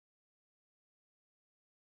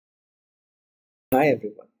Hi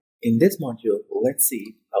everyone. In this module, let's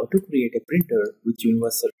see how to create a printer with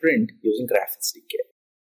universal print using GraphSDK.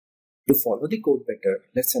 To follow the code better,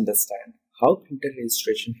 let's understand how printer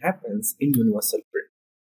registration happens in universal print.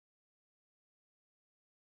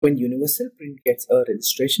 When universal print gets a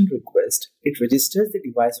registration request, it registers the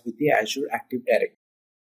device with the Azure Active Directory.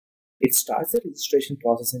 It starts the registration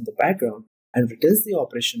process in the background and returns the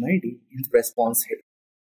operation ID in the response header.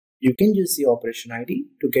 You can use the operation ID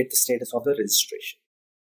to get the status of the registration.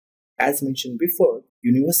 As mentioned before,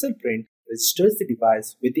 Universal Print registers the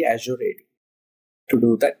device with the Azure AD. To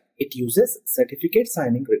do that, it uses Certificate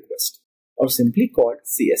Signing Request, or simply called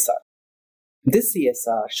CSR. This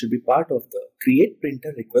CSR should be part of the Create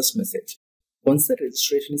Printer Request message. Once the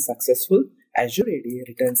registration is successful, Azure AD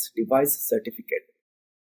returns device certificate.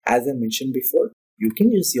 As I mentioned before, you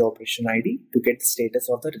can use the operation ID to get the status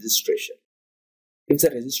of the registration. If the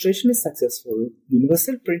registration is successful,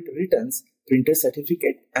 Universal Print returns printer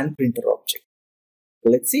certificate and printer object.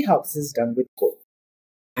 Let's see how this is done with code.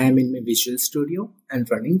 I am in my Visual Studio and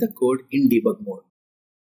running the code in debug mode.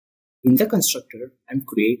 In the constructor, I am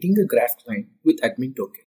creating a graph client with admin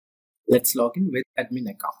token. Let's log in with admin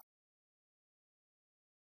account.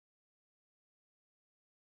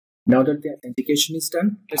 Now that the authentication is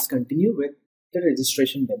done, let's continue with the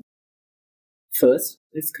registration demo. First,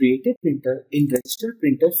 let's create a printer in register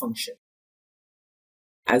printer function.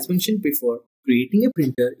 As mentioned before, creating a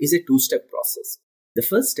printer is a two-step process. The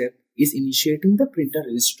first step is initiating the printer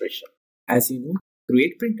registration. As you know,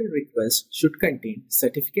 create printer request should contain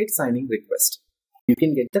certificate signing request. You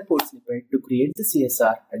can get the code snippet to create the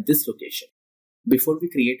CSR at this location. Before we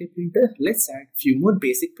create a printer, let's add few more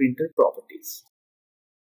basic printer properties.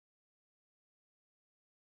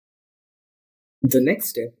 The next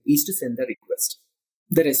step is to send the request.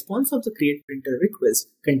 The response of the create printer request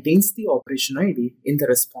contains the operation ID in the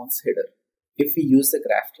response header. If we use the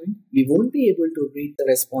graph client, we won't be able to read the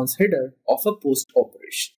response header of a post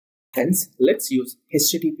operation. Hence, let's use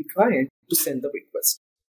HTTP client to send the request.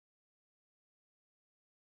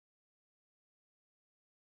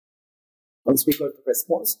 Once we got the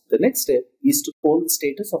response, the next step is to poll the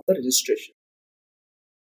status of the registration.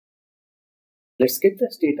 Let's get the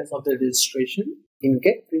status of the registration in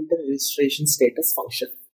getPrinterRegistrationStatus function.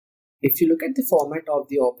 If you look at the format of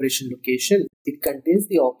the operation location, it contains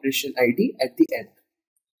the operation ID at the end.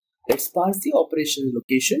 Let's parse the operation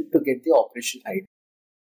location to get the operation ID.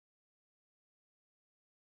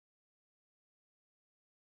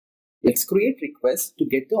 Let's create request to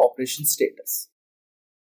get the operation status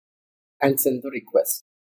and send the request.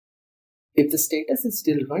 If the status is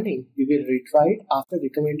still running, we will retry it after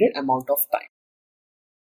recommended amount of time.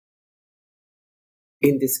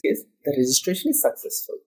 In this case, the registration is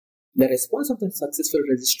successful. The response of the successful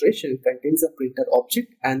registration contains the printer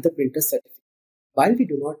object and the printer certificate. While we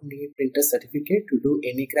do not need printer certificate to do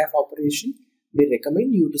any graph operation, we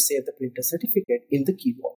recommend you to save the printer certificate in the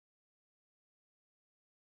keyboard.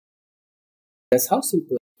 That's how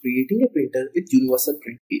simple creating a printer with universal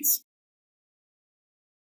print is.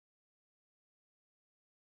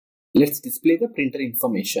 Let's display the printer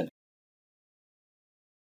information.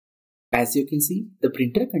 As you can see, the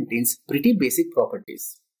printer contains pretty basic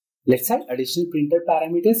properties. Let's add additional printer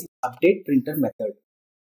parameters in update printer method.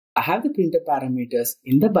 I have the printer parameters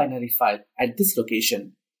in the binary file at this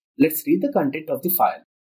location. Let's read the content of the file.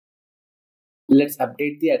 Let's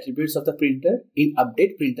update the attributes of the printer in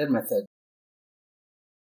update printer method.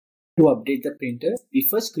 To update the printer, we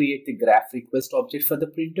first create the graph request object for the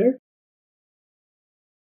printer.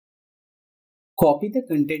 Copy the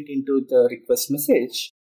content into the request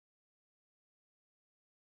message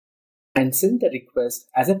and send the request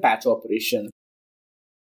as a patch operation.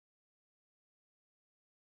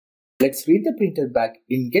 Let's read the printer back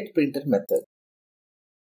in getPrinter method.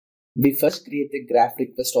 We first create the graph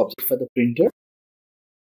request object for the printer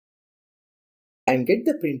and get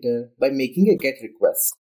the printer by making a get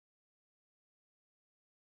request.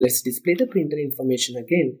 Let's display the printer information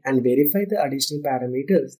again and verify the additional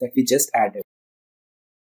parameters that we just added.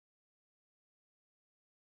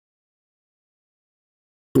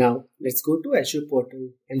 Now, let's go to Azure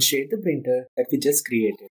portal and share the printer that we just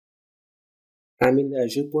created. I'm in the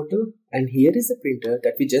Azure portal and here is the printer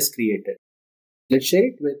that we just created. Let's share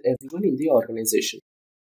it with everyone in the organization.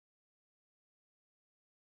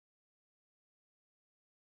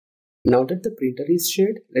 Now that the printer is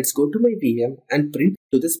shared, let's go to my VM and print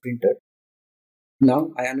to this printer.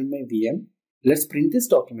 Now I am in my VM. Let's print this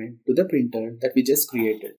document to the printer that we just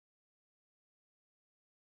created.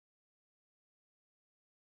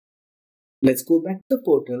 Let's go back to the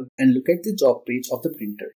portal and look at the job page of the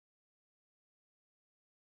printer.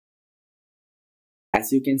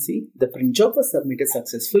 As you can see, the print job was submitted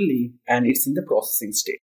successfully and it's in the processing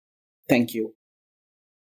state. Thank you.